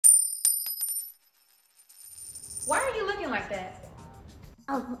like that.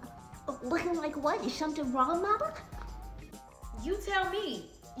 Looking like what? Is something wrong, Mama? You tell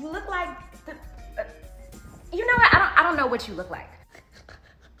me. You look like you know what? I don't know what you look like.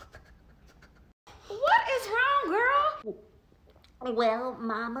 What is wrong, girl? Well,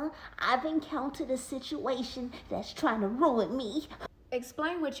 Mama, I've encountered a situation that's trying to ruin me.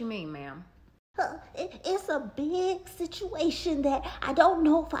 Explain what you mean, ma'am. It's a big situation that I don't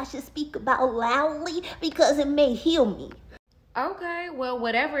know if I should speak about loudly because it may heal me. Okay, well,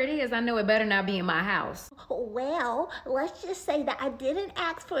 whatever it is, I know it better not be in my house. Well, let's just say that I didn't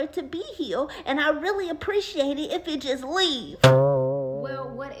ask for it to be here, and I really appreciate it if it just leaves. Well,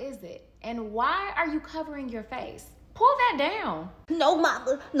 what is it? And why are you covering your face? Pull that down. No,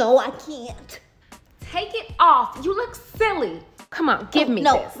 Mama. No, I can't. Take it off. You look silly. Come on, give me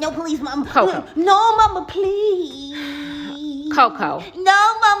this. No, please, Mama. Coco. No, Mama, please. Coco.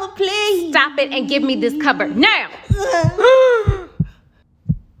 No, Mama, please. Stop it and give me this cover now.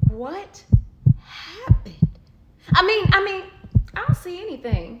 What happened? I mean, I don't see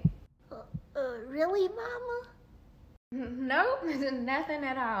anything. Really, Mama? Nope, nothing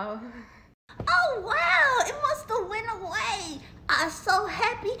at all. Oh, wow, it must have went away. I'm so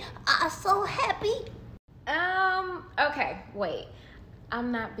happy. Okay, wait.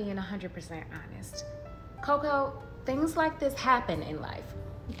 I'm not being 100% honest. Coco, things like this happen in life.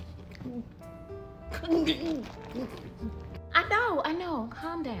 I know.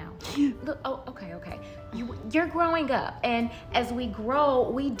 Calm down. Look, okay. You're growing up, and as we grow,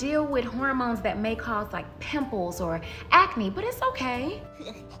 we deal with hormones that may cause like pimples or acne, but it's okay.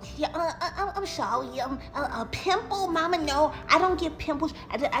 Yeah, I'm sorry. A pimple, Mama? No, I don't get pimples.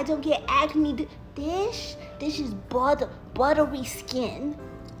 I don't get acne. This is buttery skin.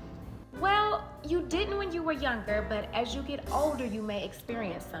 Well, you didn't when you were younger, but as you get older, you may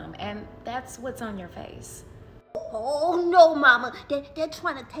experience some, and that's what's on your face. Oh, no, Mama. They're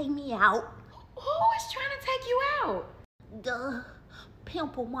trying to take me out. Who is trying to take you out? The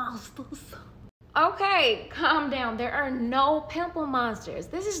pimple monsters. Okay, calm down. There are no pimple monsters.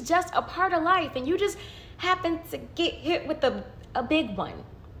 This is just a part of life, and you just happen to get hit with a big one.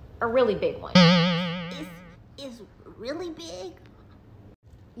 A really big one. Is really big?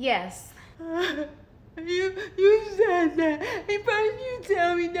 Yes. You said that. And first you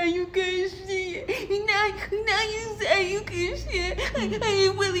tell me that you couldn't see it. And now you say you can see it.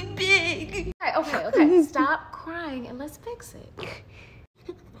 It's really big. Okay. Stop crying and let's fix it.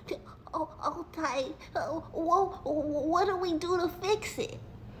 Okay. What do we do to fix it?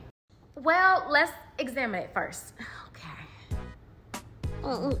 Well, let's examine it first.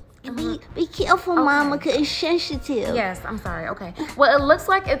 Be careful, Okay. Mama, because it's sensitive. Yes, I'm sorry. Okay. Well, it looks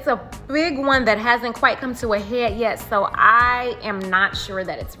like it's a big one that hasn't quite come to a head yet, so I am not sure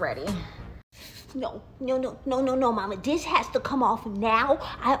that it's ready. No, Mama. This has to come off now.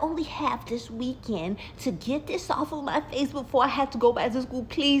 I only have this weekend to get this off of my face before I have to go back to school.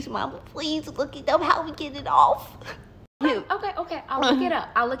 Please, Mama, please look it up how we get it off. Okay. I'll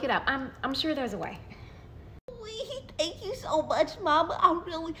look it up. I'm sure there's a way. Thank you so much, Mama. I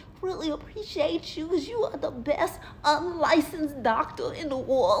really appreciate you because you are the best unlicensed doctor in the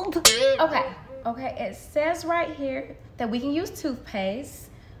world. Okay. It says right here that we can use toothpaste,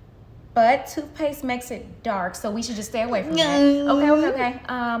 but toothpaste makes it dark, so we should just stay away from that. Okay.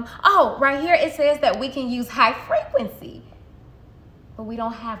 Right here it says that we can use high frequency, but we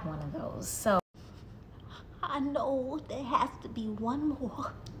don't have one of those, so. I know there has to be one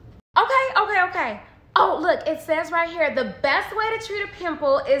more. Okay. Oh, look, it says right here, the best way to treat a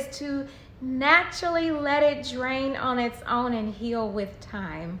pimple is to naturally let it drain on its own and heal with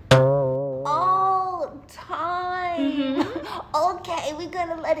time. Oh, time. Okay, we're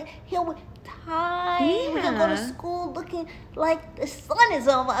gonna let it heal with time. Yeah. We're gonna go to school looking like the sun is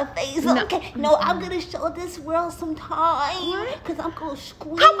on my face. No. Okay, no, I'm gonna show this world some time. Because I'm gonna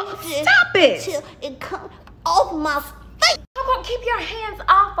squeeze it. Stop it! Till it comes off my face. Coco, keep your hands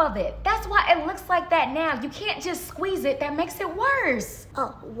off of it. That's why it looks like that now. You can't just squeeze it. That makes it worse.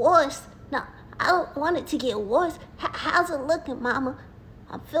 Worse? No, I don't want it to get worse. How's it looking, Mama?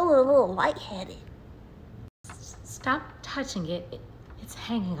 I'm feeling a little lightheaded. Stop touching it. It's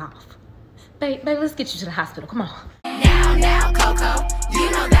hanging off. Babe, let's get you to the hospital. Come on. Now, Coco,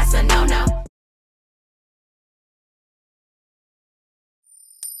 you know that's a no-no.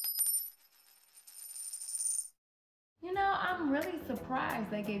 You know, I'm really surprised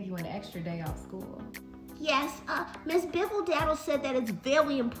they gave you an extra day off school. Yes, Miss Bibbledaddle said that it's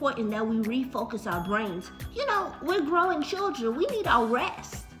very important that we refocus our brains. You know, we're growing children. We need our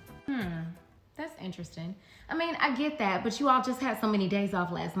rest. That's interesting. I mean, I get that, but you all just had so many days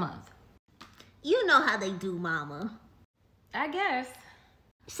off last month. You know how they do, Mama. I guess.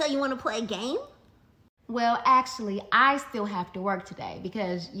 So you want to play a game? Well, actually, I still have to work today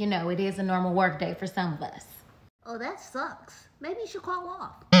because, you know, it is a normal work day for some of us. Oh, that sucks. Maybe you should call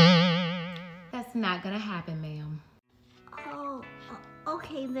off. That's not gonna happen, ma'am. Oh,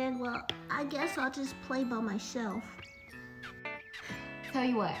 okay then. Well, I guess I'll just play by myself. Tell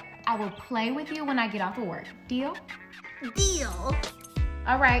you what, I will play with you when I get off of work. Deal? Deal.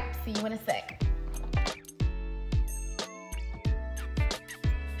 All right, see you in a sec.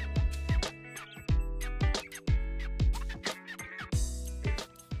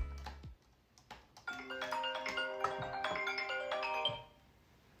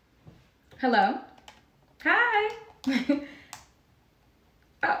 Hello? Hi.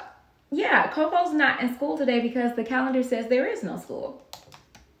 Oh, yeah, Coco's not in school today because the calendar says there is no school.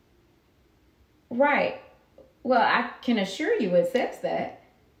 Right. Well, I can assure you it says that.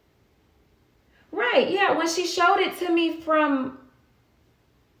 Right, yeah, when she showed it to me from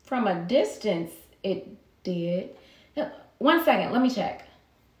a distance, it did. Now, 1 second, let me check.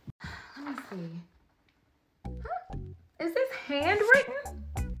 Let me see. Is this handwritten?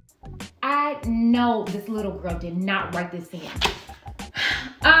 I know this little girl did not write this in.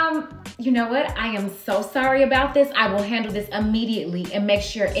 You know what? I am so sorry about this. I will handle this immediately and make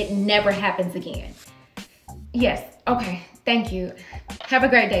sure it never happens again. Yes, okay, thank you. Have a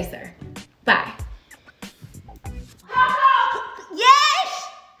great day, sir. Bye. Coco! Yes!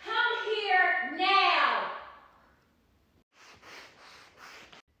 Come here now!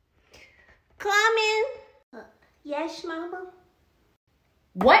 Coming. Yes, Mama?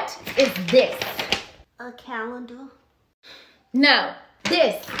 What is this? A calendar. No,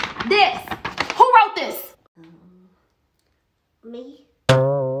 this. Who wrote this? Me?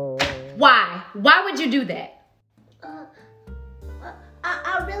 Why? Why would you do that?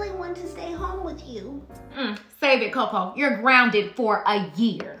 I really want to stay home with you. Save it, Coco. You're grounded for a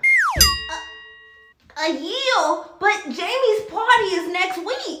year. A year? But Jamie's party is next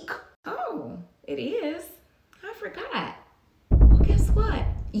week. Oh, it is? I forgot. Well, guess what?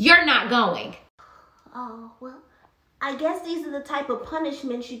 You're not going. Oh, well, I guess these are the type of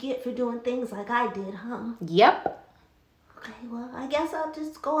punishments you get for doing things like I did, huh? Yep. Okay, well, I guess I'll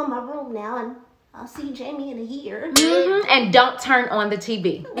just go in my room now and I'll see Jamie in a year. And don't turn on the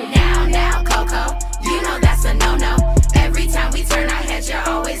TV. Now, Coco, you know that's a no-no. Every time we turn our heads, you're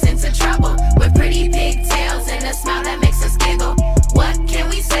always into trouble. With pretty pigtails and a smile that makes us giggle. What can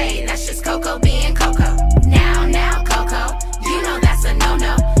we say? That's just Coco being